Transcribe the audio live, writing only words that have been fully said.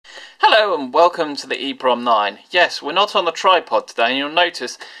Hello and welcome to the EEPROM 9. Yes, we're not on the tripod today, and you'll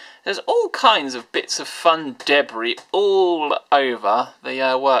notice there's all kinds of bits of fun debris all over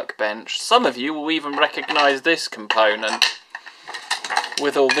the workbench. Some of you will even recognise this component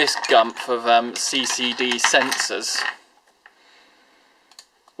with all this gump of CCD sensors,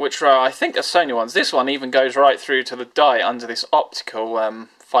 which are, I think, are Sony ones. This one even goes right through to the die under this optical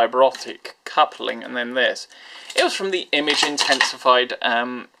fibre optic coupling, and then this. It was from the image intensified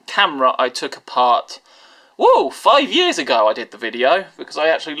camera I took apart, 5 years ago I did the video, because I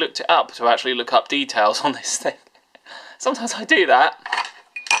actually looked it up to actually look up details on this thing. Sometimes I do that.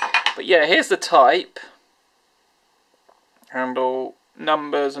 But yeah, here's the type, and all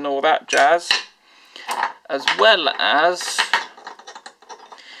numbers and all that jazz, as well as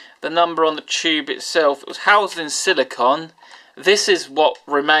the number on the tube itself. It was housed in silicon. This is what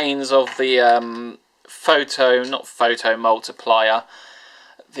remains of the not photo multiplier,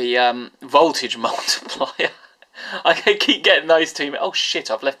 the voltage multiplier. I keep getting those two. Oh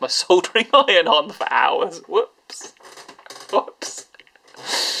shit, I've left my soldering iron on for hours. Whoops. Whoops.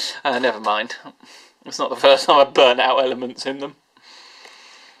 Never mind. It's not the first time I've burnt out elements in them.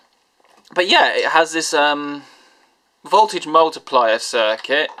 But yeah, it has this voltage multiplier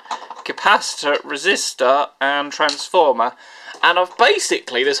circuit, capacitor, resistor and transformer. And I've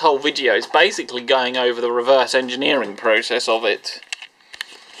basically, this whole video is basically going over the reverse engineering process of it.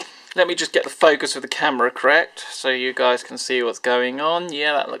 Let me just get the focus of the camera correct so you guys can see what's going on.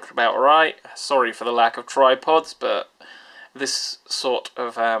 Yeah, that looks about right. Sorry for the lack of tripods, but this sort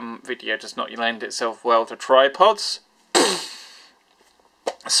of video does not lend itself well to tripods.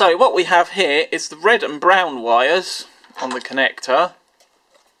 So what we have here is the red and brown wires on the connector,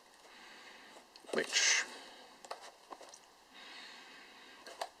 which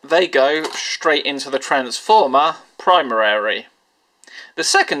they go straight into the transformer primary. The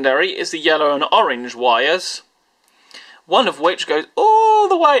secondary is the yellow and orange wires, one of which goes all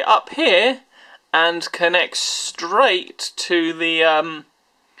the way up here and connects straight to the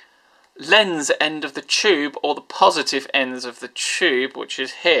lens end of the tube, or the positive ends of the tube, which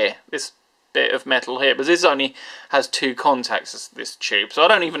is here, this bit of metal here. But this only has two contacts, this tube, so I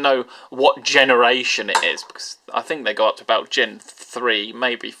don't even know what generation it is, because I think they got up to about Gen 3,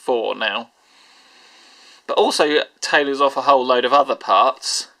 maybe 4 now. But also tailors off a whole load of other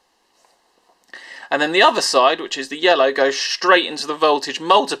parts. And then the other side, which is the yellow, goes straight into the voltage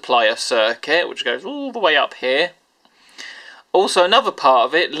multiplier circuit, which goes all the way up here. Also another part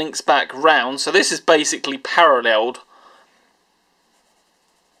of it links back round, so this is basically paralleled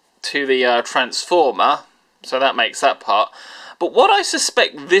to the transformer, so that makes that part. But what I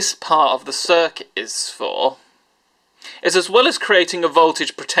suspect this part of the circuit is for is, as well as creating a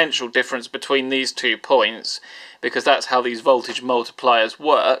voltage potential difference between these 2 points, because that's how these voltage multipliers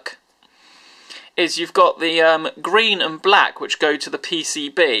work, is you've got the green and black which go to the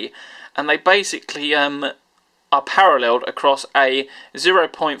PCB, and they basically are paralleled across a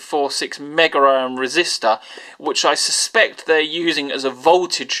 0.46 megaohm resistor, which I suspect they're using as a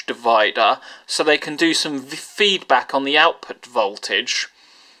voltage divider, so they can do some feedback on the output voltage,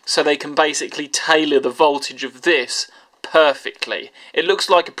 so they can basically tailor the voltage of this perfectly. It looks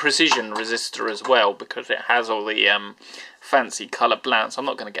like a precision resistor as well, because it has all the fancy colour blends. I'm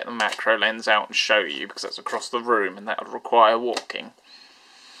not going to get the macro lens out and show you, because that's across the room and that would require walking.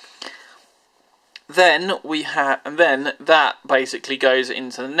 Then we have, and then that basically goes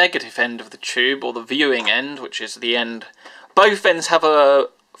into the negative end of the tube, or the viewing end, which is the end. Both ends have a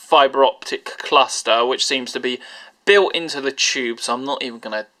fibre optic cluster, which seems to be built into the tube, so I'm not even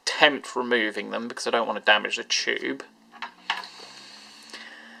going to attempt removing them because I don't want to damage the tube.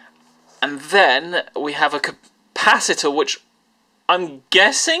 And then we have a capacitor, which I'm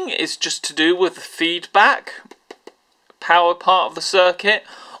guessing is just to do with the feedback power part of the circuit,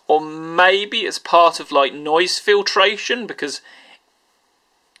 or maybe it's part of like noise filtration, because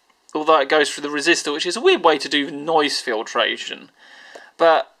although it goes through the resistor, which is a weird way to do noise filtration,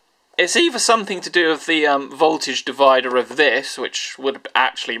 but it's either something to do with the voltage divider of this, which would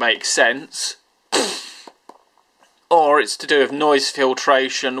actually make sense, or it's to do with noise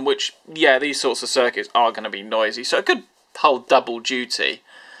filtration, which, yeah, these sorts of circuits are going to be noisy, so it could hold double duty.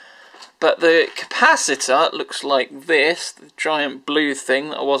 But the capacitor looks like this, the giant blue thing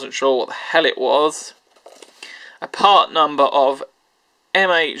that I wasn't sure what the hell it was. A part number of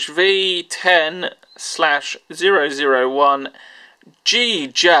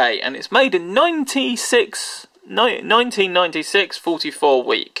MHV10/001GJ, and it's made in 1996, 44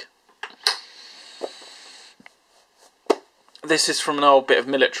 week. This is from an old bit of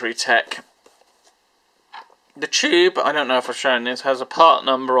military tech. The tube, I don't know if I've shown this, has a part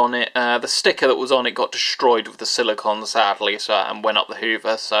number on it. The sticker that was on it got destroyed with the silicone, sadly, and went up the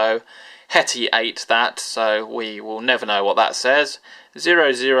hoover, so Hetty ate that, so we will never know what that says.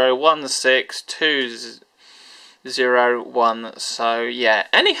 0016201, so yeah.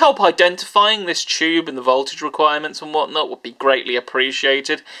 Any help identifying this tube and the voltage requirements and whatnot would be greatly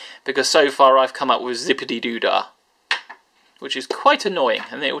appreciated, because so far I've come up with zippity-doo-dah, which is quite annoying,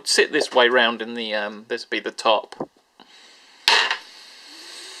 and it would sit this way round in the, this would be the top.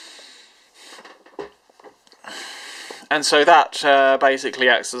 And so that basically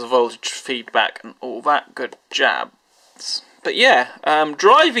acts as a voltage feedback and all that good jabs. But yeah,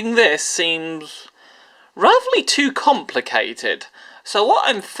 driving this seems roughly too complicated. So what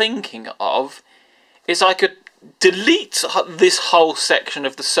I'm thinking of is I could delete this whole section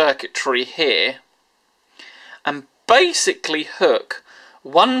of the circuitry here and basically hook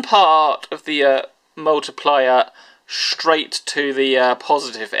one part of the multiplier straight to the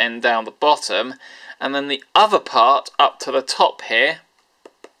positive end down the bottom, and then the other part up to the top here,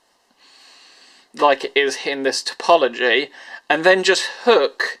 like it is in this topology, and then just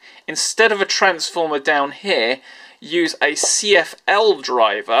hook, instead of a transformer down here, use a CFL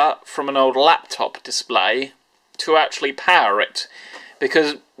driver from an old laptop display to actually power it.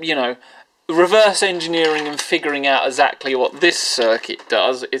 Because, you know, reverse engineering and figuring out exactly what this circuit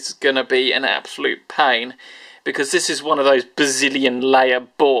does is going to be an absolute pain, because this is one of those bazillion layer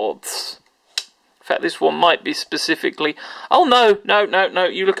boards. In fact, this one might be specifically... Oh, no,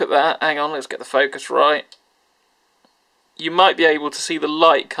 you look at that. Hang on, let's get the focus right. You might be able to see the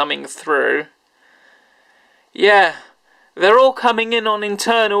light coming through. Yeah, they're all coming in on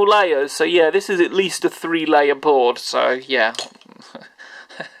internal layers, so yeah, this is at least a 3-layer board, so yeah.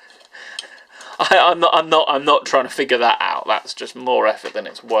 I'm not trying to figure that out. That's just more effort than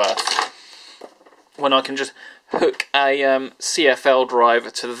it's worth. When I can just hook a CFL driver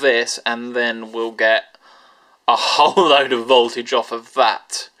to this, and then we'll get a whole load of voltage off of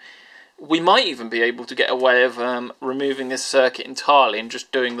that. We might even be able to get a way of removing this circuit entirely and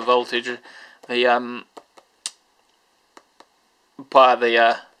just doing the voltage, by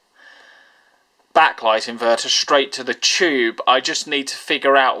the backlight inverter straight to the tube. I just need to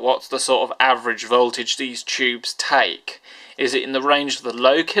figure out what's the sort of average voltage these tubes take. Is it in the range of the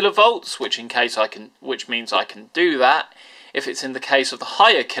low kilovolts, which means I can do that. If it's in the case of the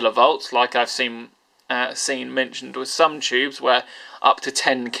higher kilovolts, like I've seen mentioned with some tubes, where up to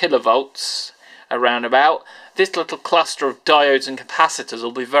 10 kilovolts around about, this little cluster of diodes and capacitors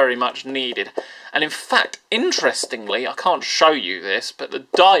will be very much needed. And in fact, interestingly, I can't show you this, but the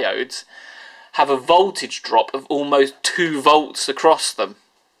diodes have a voltage drop of almost 2 volts across them,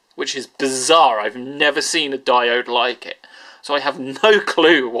 which is bizarre. I've never seen a diode like it. So I have no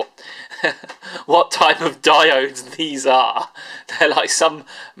clue what type of diodes these are. They're like some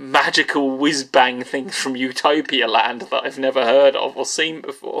magical whiz-bang things from Utopia Land that I've never heard of or seen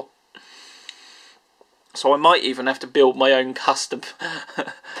before. So I might even have to build my own custom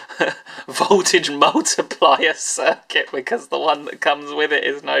voltage multiplier circuit, because the one that comes with it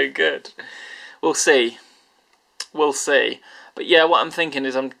is no good. We'll see. We'll see. But yeah, what I'm thinking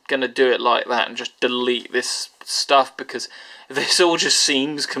is I'm going to do it like that and just delete this stuff, because this all just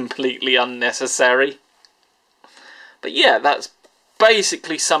seems completely unnecessary. But yeah, that's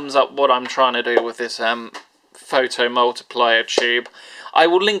basically sums up what I'm trying to do with this photo multiplier tube. I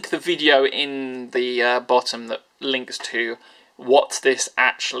will link the video in the bottom that links to what this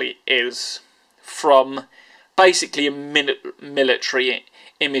actually is, from basically a military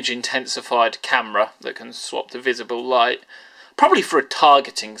image intensified camera that can swap to visible light. Probably for a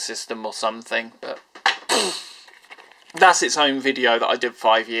targeting system or something, but that's its own video that I did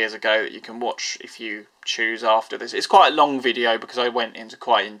 5 years ago that you can watch if you choose after this. It's quite a long video because I went into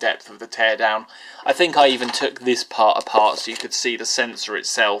quite in depth of the teardown. I think I even took this part apart so you could see the sensor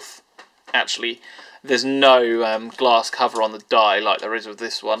itself. Actually, there's no glass cover on the die like there is with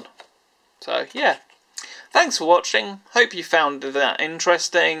this one. So yeah, thanks for watching. Hope you found that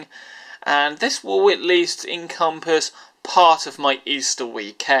interesting, and this will at least encompass part of my Easter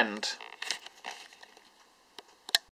weekend.